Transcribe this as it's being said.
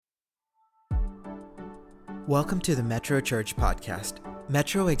Welcome to the Metro Church Podcast.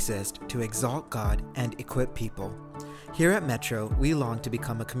 Metro exists to exalt God and equip people. Here at Metro, we long to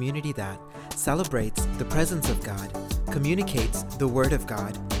become a community that celebrates the presence of God, communicates the Word of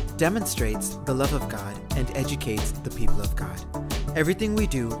God, demonstrates the love of God, and educates the people of God. Everything we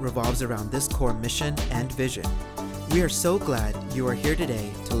do revolves around this core mission and vision. We are so glad you are here today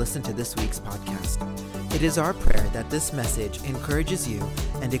to listen to this week's podcast. It is our prayer that this message encourages you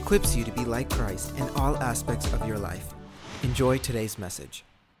and equips you to be like Christ in all aspects of your life. Enjoy today's message.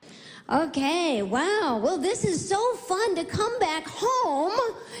 Okay, wow. Well, this is so fun to come back home.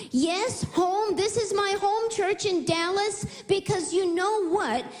 Yes, home. This is my home church in Dallas because you know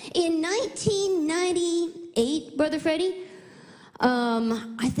what? In 1998, Brother Freddie,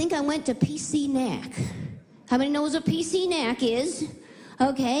 I think I went to PCNAC. How many knows what PCNAC is?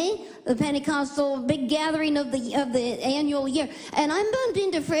 Okay, the Pentecostal big gathering of the annual year. And I bumped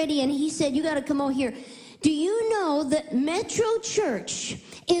into Freddie and he said, you got to come over here. Do you know that Metro Church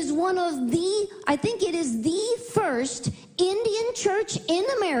is one of I think it is the first Indian church in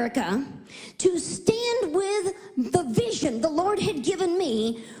America to stand with the vision the Lord had given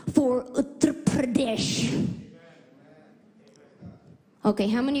me for Uttar Pradesh. Okay,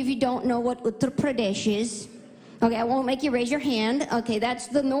 how many of you don't know what Uttar Pradesh is? Okay, I won't make you raise your hand. Okay, that's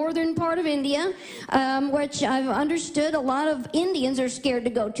the northern part of India, which I've understood a lot of Indians are scared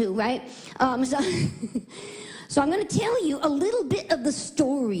to go to, right? So I'm going to tell you a little bit of the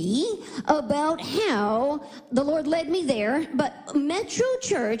story about how the Lord led me there. But Metro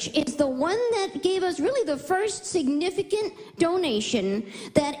Church is the one that gave us really the first significant donation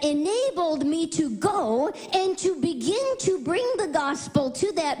that enabled me to go and to begin to bring the gospel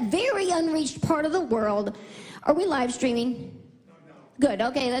to that very unreached part of the world. Are we live streaming? No. Good,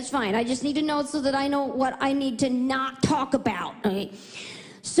 okay, that's fine. I just need to know so that I know what I need to not talk about. Okay.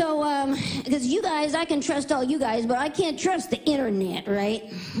 So, because you guys, I can trust all you guys, but I can't trust the internet,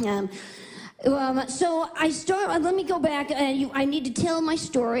 right? So let me go back. I need to tell my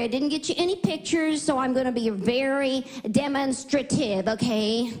story. I didn't get you any pictures, so I'm going to be very demonstrative,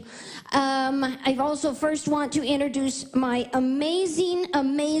 okay? I also first want to introduce my amazing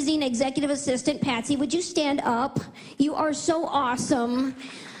executive assistant, Patsy. Would you stand up? You are so awesome.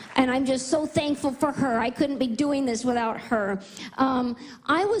 And I'm just so thankful for her. I couldn't be doing this without her.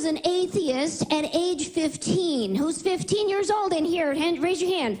 I was an atheist at age 15. Who's 15 years old in here? Raise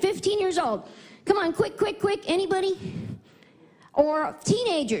your hand. 15 years old. Come on, quick. Anybody? Or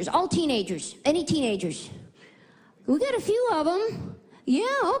teenagers, all teenagers. Any teenagers? We got a few of them. Yeah,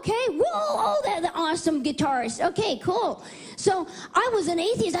 okay. Whoa, oh, that's awesome guitarist. Okay, cool. So I was an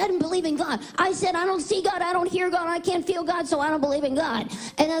atheist. I didn't believe in God. I said, I don't see God. I don't hear God. I can't feel God, so I don't believe in God.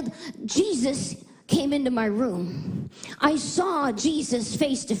 And Jesus came into my room. I saw Jesus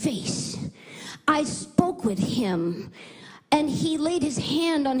face to face. I spoke with him, and he laid his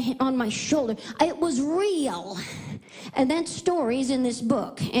hand on my shoulder. It was real. And that story's in this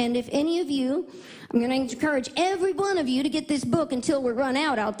book. And if any of you, I'm going to encourage every one of you to get this book until we run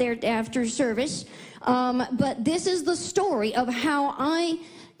out there after service. But this is the story of how I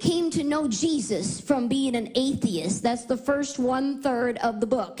came to know Jesus from being an atheist. That's the first 1/3 of the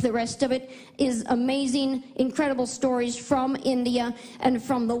book. The rest of it is amazing, incredible stories from India and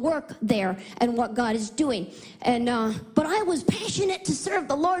from the work there and what God is doing. And but I was passionate to serve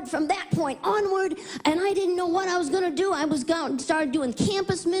the Lord from that point onward, and I didn't know what I was going to do. I was going to start doing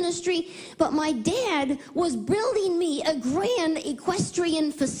campus ministry, but my dad was building me a grand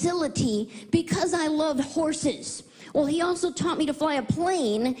equestrian facility because I loved horses. Well, he also taught me to fly a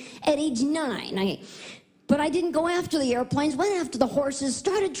plane at age 9. But I didn't go after the airplanes, went after the horses,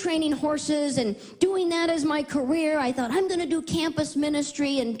 started training horses and doing that as my career. I thought, I'm going to do campus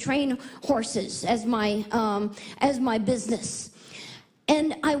ministry and train horses as my business.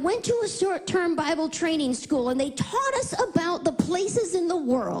 And I went to a short-term Bible training school, and they taught us about the places in the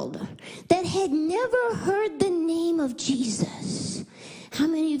world that had never heard the name of Jesus. How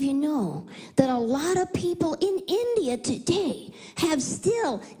many of you know that a lot of people in India today have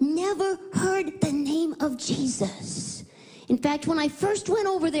still never heard the name of Jesus? In fact, when I first went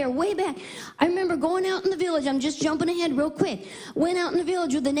over there way back, I remember going out in the village. I'm just jumping ahead real quick. Went out in the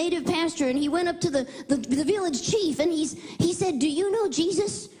village with the native pastor, and he went up to the village chief, and he said, do you know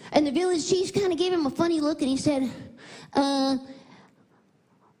Jesus? And the village chief kind of gave him a funny look, and he said,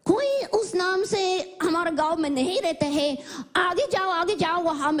 कोई उस नाम से हमारा गांव में नहीं रहते हैं आगे जाओ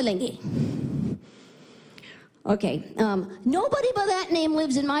वहां मिलेंगे. Okay, nobody by that name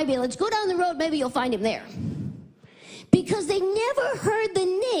lives in my village. Go down the road, maybe you'll find him there. Because they never heard the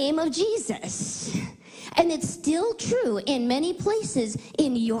name of Jesus. And it's still true in many places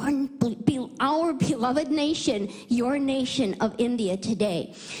in our beloved nation, your nation of India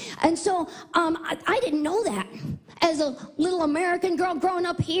today. And so I didn't know that. As a little American girl growing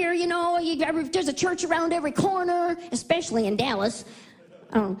up here, you know, there's a church around every corner, especially in Dallas.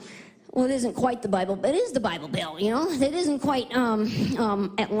 Well, it isn't quite the Bible, but it is the Bible Belt, you know. It isn't quite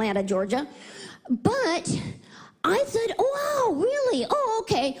Atlanta, Georgia. But I said, oh, wow, really? Oh,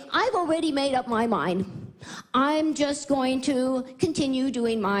 okay. I've already made up my mind. I'm just going to continue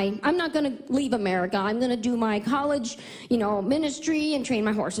doing I'm not going to leave America. I'm going to do my college, ministry and train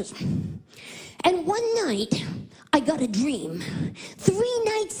my horses. And one night, I got a dream. 3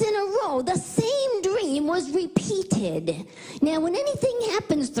 nights in a row, the same dream was repeated. Now, when anything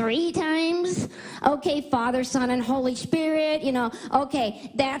happens 3 times, okay, Father, Son, and Holy Spirit,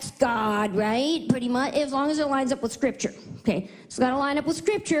 okay, that's God, right? Pretty much, as long as it lines up with Scripture. Okay, it's got to line up with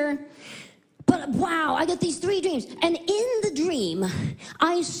Scripture. But wow, I got these 3 dreams. And in the dream,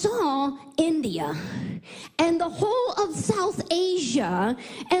 I saw India and the whole of South Asia,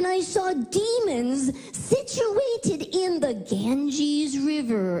 and I saw demons situated in the Ganges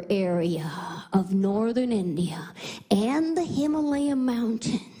River area of northern India and the Himalaya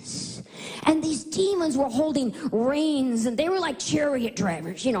Mountains. And these demons were holding reins, and they were like chariot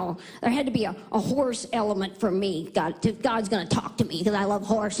drivers, There had to be a horse element for me. God's going to talk to me because I love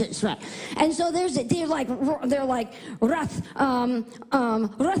horses, right? And so they're like Rath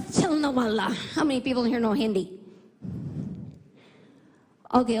Chalnawala. How many people here know Hindi?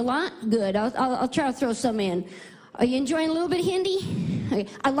 Okay, a lot? Good. I'll try to throw some in. Are you enjoying a little bit of Hindi? Okay.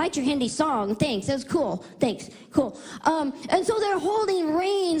 I liked your Hindi song. Thanks. That's cool. Thanks. Cool. And so they're holding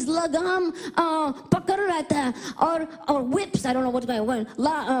reins, lagam, pakarata, or whips. I don't know what's going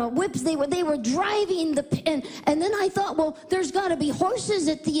on. Whips. They were driving and then I thought, well, there's got to be horses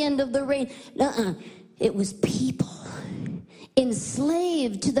at the end of the rein. It was people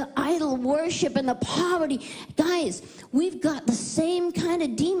enslaved to the idol worship and the poverty. Guys, we've got the same kind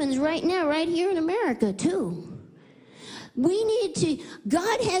of demons right now, right here in America, too.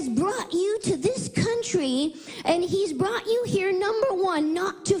 God has brought you to this country, and He's brought you here, number one,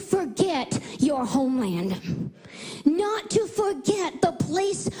 not to forget your homeland. Not to forget the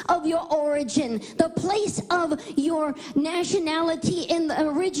place of your origin, the place of your nationality and the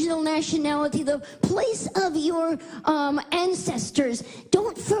original nationality, the place of your ancestors.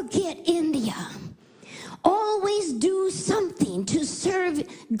 Don't forget India. Always do something to serve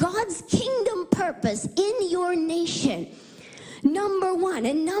God's kingdom purpose in your nation. Number one.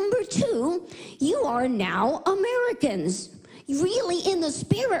 And number 2, you are now Americans. Really, in the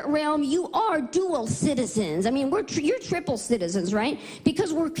spirit realm, you are dual citizens. I mean, you're triple citizens, right?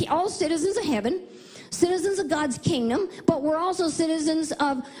 Because we're all citizens of heaven, citizens of God's kingdom, but we're also citizens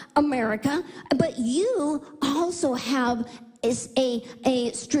of America. But you also have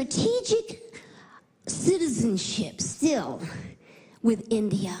a strategic citizenship still with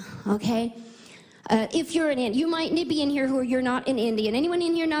India, okay? If you're an Indian, you might be in here who you're not an Indian. Anyone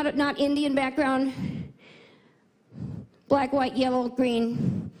in here not Indian background? Black, white, yellow,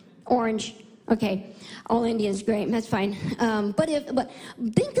 green, orange. Okay, all Indians, great, that's fine. But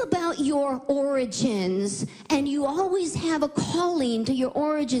think about your origins, and you always have a calling to your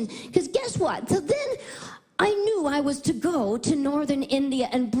origins. Because guess what? So then I knew I was to go to northern India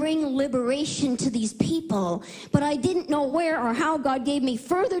and bring liberation to these people, but I didn't know where or how. God gave me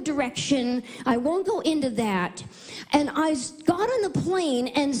further direction. I won't go into that. And I got on the plane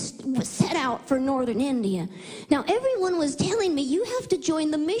and set out for northern India. Now, everyone was telling me, you have to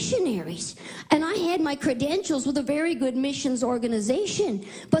join the missionaries. And I had my credentials with a very good missions organization.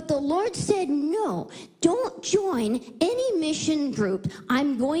 But the Lord said, no, don't join any mission group.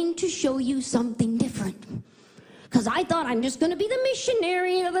 I'm going to show you something different. Because I thought I'm just going to be the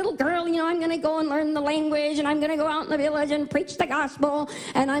missionary, a little girl, I'm going to go and learn the language, and I'm going to go out in the village and preach the gospel,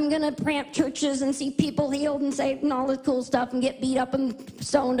 and I'm going to plant churches and see people healed and saved and all this cool stuff and get beat up and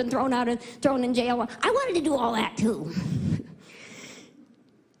stoned and thrown out and thrown in jail. I wanted to do all that too.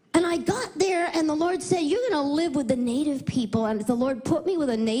 And I got there, and the Lord said, you're going to live with the native people. And the Lord put me with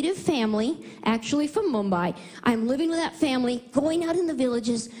a native family, actually from Mumbai. I'm living with that family, going out in the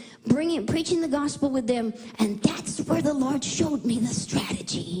villages, preaching the gospel with them. And that's where the Lord showed me the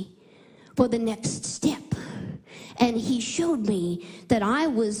strategy for the next step. And He showed me that I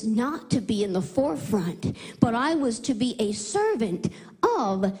was not to be in the forefront, but I was to be a servant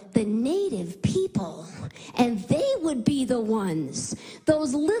of the native people. And they would be the ones,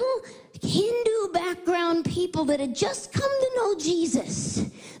 those little Hindu background people that had just come to know Jesus.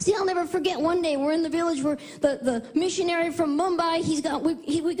 See, I'll never forget one day we're in the village where the missionary from Mumbai,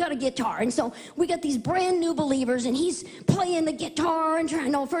 we got a guitar. And so we got these brand new believers, and he's playing the guitar and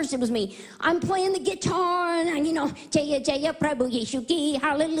trying, no, first it was me. I'm playing the guitar, and Jaya Jaya Prabhu Yeshu Ki,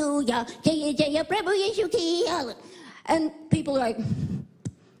 hallelujah. Jaya Jaya Prabhu Yeshu Ki, hallelujah. And people are like,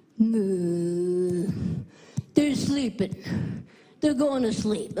 no, they're sleeping. They're going to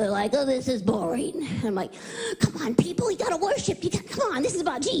sleep. They're like, oh, this is boring. I'm like, come on, people, you got to worship. Come on, this is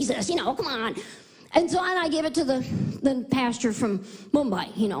about Jesus, come on. And so I give it to the pastor from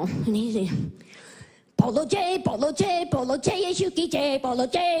Mumbai, and he's like, Polo J, Polo J, Polo J, Yeshuki J, Polo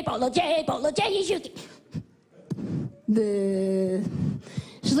J, Polo J, Polo J, Yeshuki. The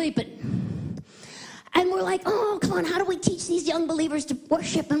sleeping. And we're like, oh, come on, how do we teach these young believers to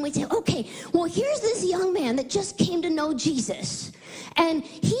worship? And we say, okay, well, here's this young man that just came to know Jesus. And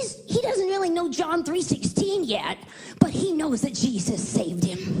he doesn't really know John 3:16 yet, but he knows that Jesus saved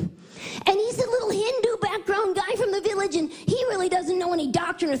him. And he's a little Hindu background guy from the village, and he really doesn't know any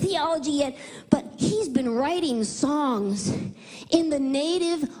doctrine or theology yet, but he's been writing songs in the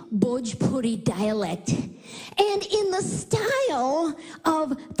native Bhojpuri dialect and in the style of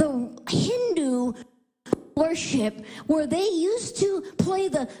the Hindu worship, where they used to play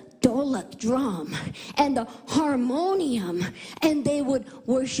the dholak drum and the harmonium, and they would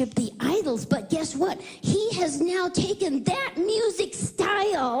worship the idols. But guess what? He has now taken that music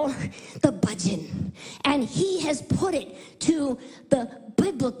style, the bhajan, and he has put it to the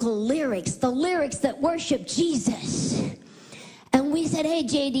biblical lyrics, the lyrics that worship Jesus. And we said, hey,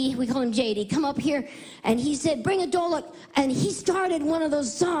 JD, we call him JD, come up here. And he said, bring a dholak. And he started one of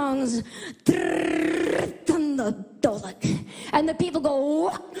those songs, on the dholak. And the people go,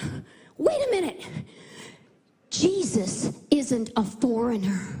 what? Wait a minute. Jesus isn't a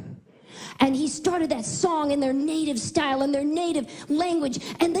foreigner. And he started that song in their native style, in their native language.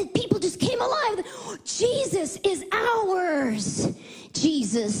 And the people just came alive. Jesus is ours.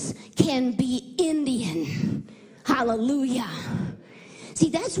 Jesus can be Indian. Hallelujah. See,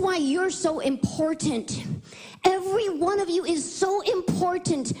 that's why you're so important. Every one of you is so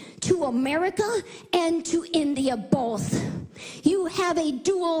important to America and to India both. You have a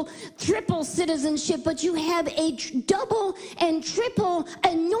dual, triple citizenship, but you have a double and triple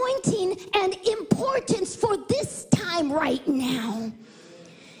anointing and importance for this time right now.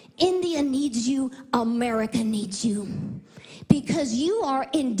 India needs you. America needs you. Because you are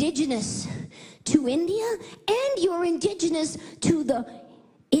indigenous to India, and you're indigenous to the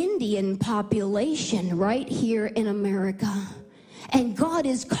Indian population right here in America. And God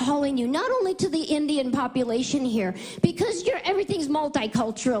is calling you not only to the Indian population here, because everything's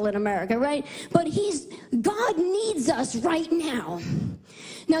multicultural in America, right? But God needs us right now.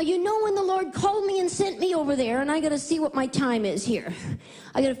 Now, when the Lord called me and sent me over there, and I got to see what my time is here.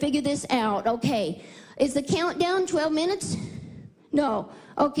 I got to figure this out. Okay, is the countdown 12 minutes? No.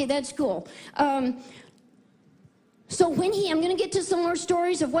 Okay, that's cool. So I'm going to get to some more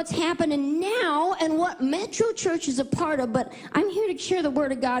stories of what's happening now and what Metro Church is a part of, but I'm here to share the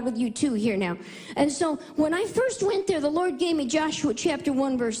Word of God with you too here now. And so when I first went there, the Lord gave me Joshua chapter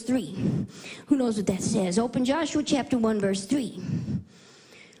 1, verse 3. Who knows what that says? Open Joshua chapter 1, verse 3.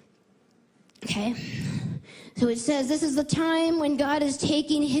 Okay. So it says, this is the time when God is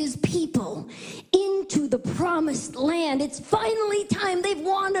taking his people into the promised land. It's finally time. They've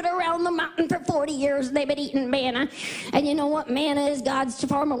wandered around the mountain for 40 years, and they've been eating manna. And you know what? Manna is God's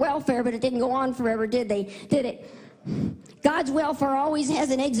form of welfare, but it didn't go on forever, did they? Did it? God's welfare always has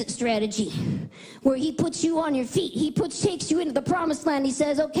an exit strategy where he puts you on your feet. He takes you into the promised land. He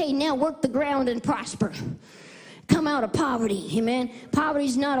says, okay, now work the ground and prosper. Come out of poverty, amen. Poverty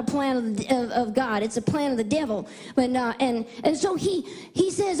is not a plan of God; it's a plan of the devil. But and so he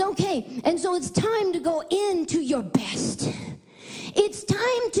says, okay, and so it's time to go into your best. It's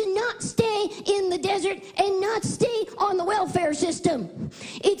time to not stay in the desert and not stay on the welfare system.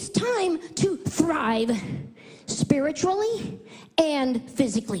 It's time to thrive spiritually and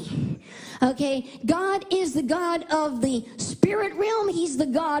physically. Okay, God is the God of the spirit realm. He's the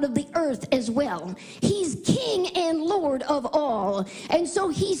God of the earth as well. He's King and Lord of all. And so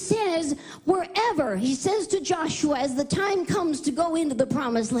he says, he says to Joshua, as the time comes to go into the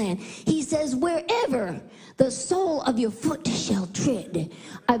promised land, he says, wherever the sole of your foot shall tread,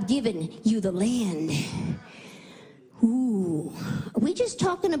 I've given you the land. Ooh, are we just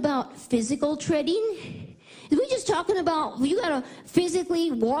talking about physical treading? Are we just talking about you got to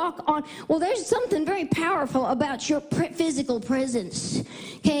physically walk on? Well, there's something very powerful about your physical presence.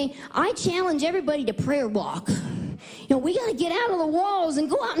 Okay, I challenge everybody to prayer walk. You know, we got to get out of the walls and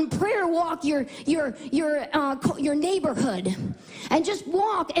go out and prayer walk your neighborhood. And just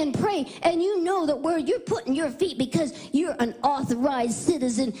walk and pray. And you know that where you're putting your feet, because you're an authorized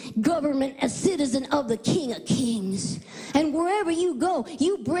citizen, a citizen of the King of Kings. And wherever you go,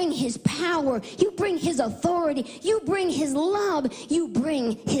 you bring his power. You bring his authority. You bring his love. You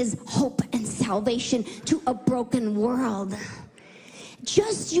bring his hope and salvation to a broken world.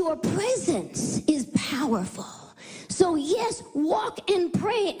 Just your presence is powerful. So yes, walk and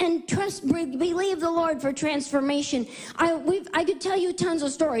pray and trust, believe the Lord for transformation. I could tell you tons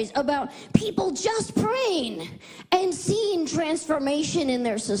of stories about people just praying and seeing transformation in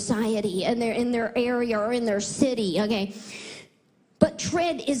their society and in their area or in their city, okay? But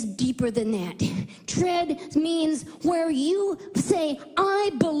tread is deeper than that. Tread means where you say,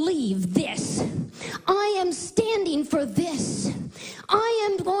 I believe this. I am standing for this.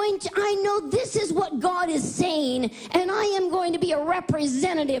 I know this is what God is saying, and I am going to be a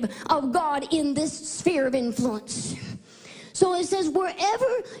representative of God in this sphere of influence. So it says,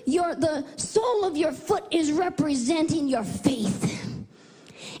 wherever the sole of your foot is representing your faith,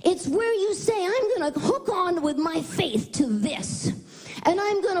 it's where you say, I'm going to hook on with my faith to this. And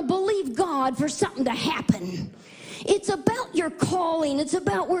I'm going to believe God for something to happen. It's about your calling. It's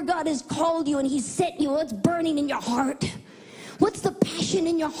about where God has called you and he's set you. What's burning in your heart? What's the passion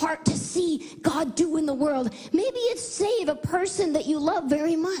in your heart to see God do in the world? Maybe it's save a person that you love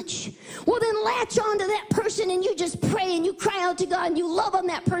very much. Well, then latch on to that person and you just pray and you cry out to God and you love on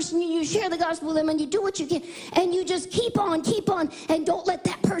that person and you share the gospel with them and you do what you can and you just keep on and don't let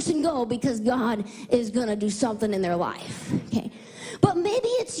that person go, because God is going to do something in their life. Okay. But maybe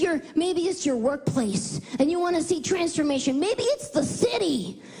it's your workplace and you want to see transformation. Maybe it's the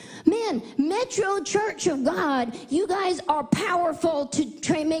city. Man, Metro Church of God, you guys are powerful to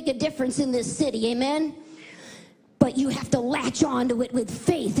try and make a difference in this city. Amen? But you have to latch onto it with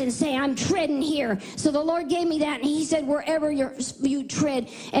faith and say, I'm treading here. So the Lord gave me that, and he said, wherever you tread.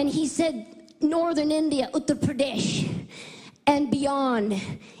 And he said, northern India, Uttar Pradesh, and beyond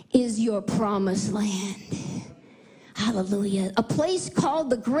is your promised land. Hallelujah. A place called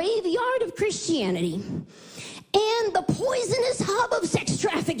the graveyard of Christianity and the poisonous hub of sex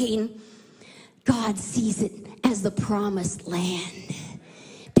trafficking. God sees it as the promised land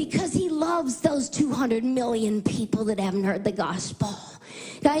because he loves those 200 million people that haven't heard the gospel.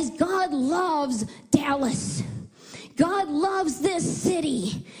 Guys, God loves Dallas. God loves this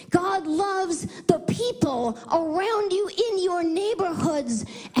city. God loves the people around you in your neighborhoods.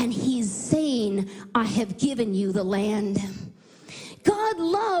 And he's saying, I have given you the land. God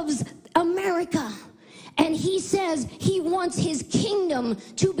loves America. And he says he wants his kingdom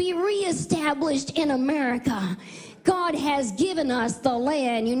to be reestablished in America. God has given us the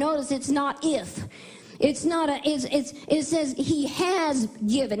land. You notice it's not if. It's not it says he has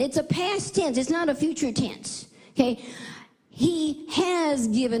given. It's a past tense. It's not a future tense. Okay, he has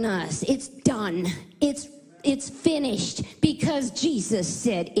given us. It's done. It's finished because Jesus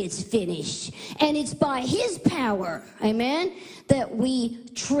said it's finished. And it's by his power, amen, that we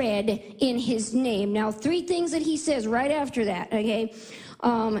tread in his name. Now, 3 things that he says right after that, okay?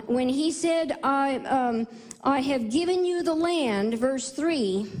 When he said, I have given you the land, verse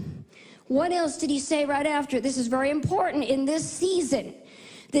 3, what else did he say right after? This is very important in this season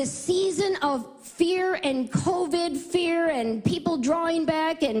of fear and COVID fear and people drawing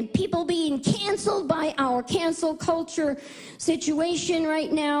back and people being canceled by our cancel culture situation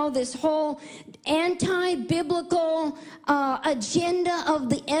right now, this whole anti-biblical agenda of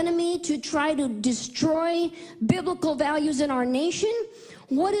the enemy to try to destroy biblical values in our nation.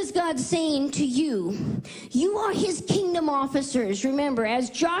 What is God saying to you? You are his kingdom officers. Remember, as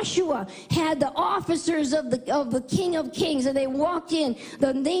Joshua had the officers of the King of Kings, and they walked in,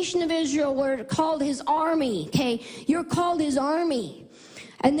 the nation of Israel were called his army, okay? You're called his army.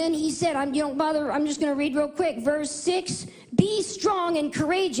 And then he said, I'm just going to read real quick. Verse 6, be strong and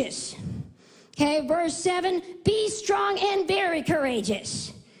courageous. Okay, verse 7, be strong and very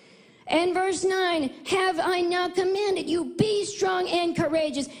courageous. And verse 9, have I now commanded you, be strong and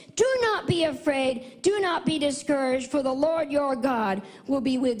courageous. Do not be afraid, do not be discouraged, for the Lord your God will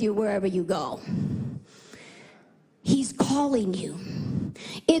be with you wherever you go. He's calling you.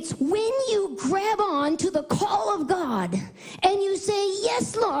 It's when you grab on to the call of God and you say,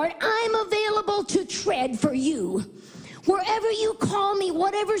 yes, Lord, I'm available to tread for you. Wherever you call me,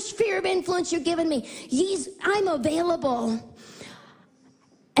 whatever sphere of influence you're giving me, I'm available.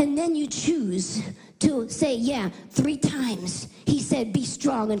 And then you choose to say, yeah, 3 times. He said, be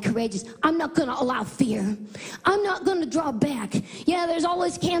strong and courageous. I'm not going to allow fear. I'm not going to draw back. Yeah, there's all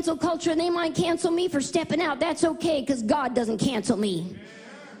this cancel culture, and they might cancel me for stepping out. That's okay, because God doesn't cancel me.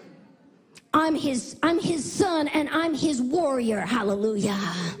 I'm his son, and I'm his warrior. Hallelujah.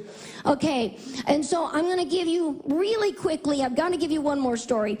 Okay, and so I'm going to give you really quickly, I've got to give you one more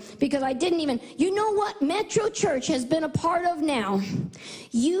story, because I didn't even, you know what Metro Church has been a part of now?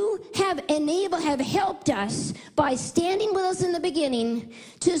 You have helped us by standing with us in the beginning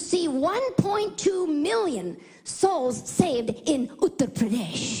to see 1.2 million souls saved in Uttar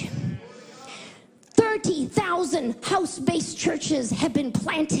Pradesh. 30,000 house-based churches have been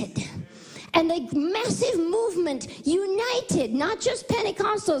planted. And a massive movement united, not just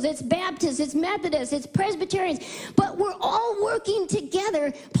Pentecostals, it's Baptists, it's Methodists, it's Presbyterians, but we're all working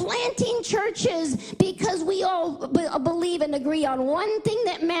together, planting churches, because we all believe and agree on one thing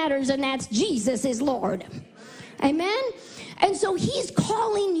that matters, and that's Jesus is Lord. Amen? And so he's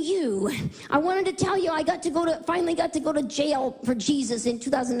calling you. I wanted to tell you, I finally got to go to jail for Jesus in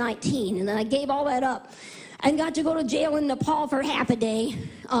 2019, and then I gave all that up. And got to go to jail in Nepal for half a day.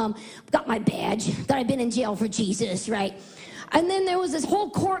 Got my badge that I'd been in jail for Jesus, right? And then there was this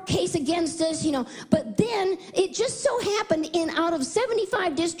whole court case against us, you know. But then it just so happened out of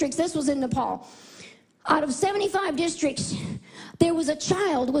 75 districts, this was in Nepal, out of 75 districts, there was a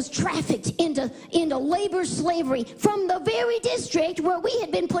child was trafficked into labor slavery from the very district where we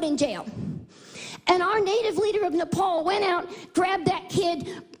had been put in jail. And our native leader of Nepal went out, grabbed that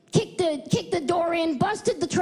kid, kicked the door in, busted the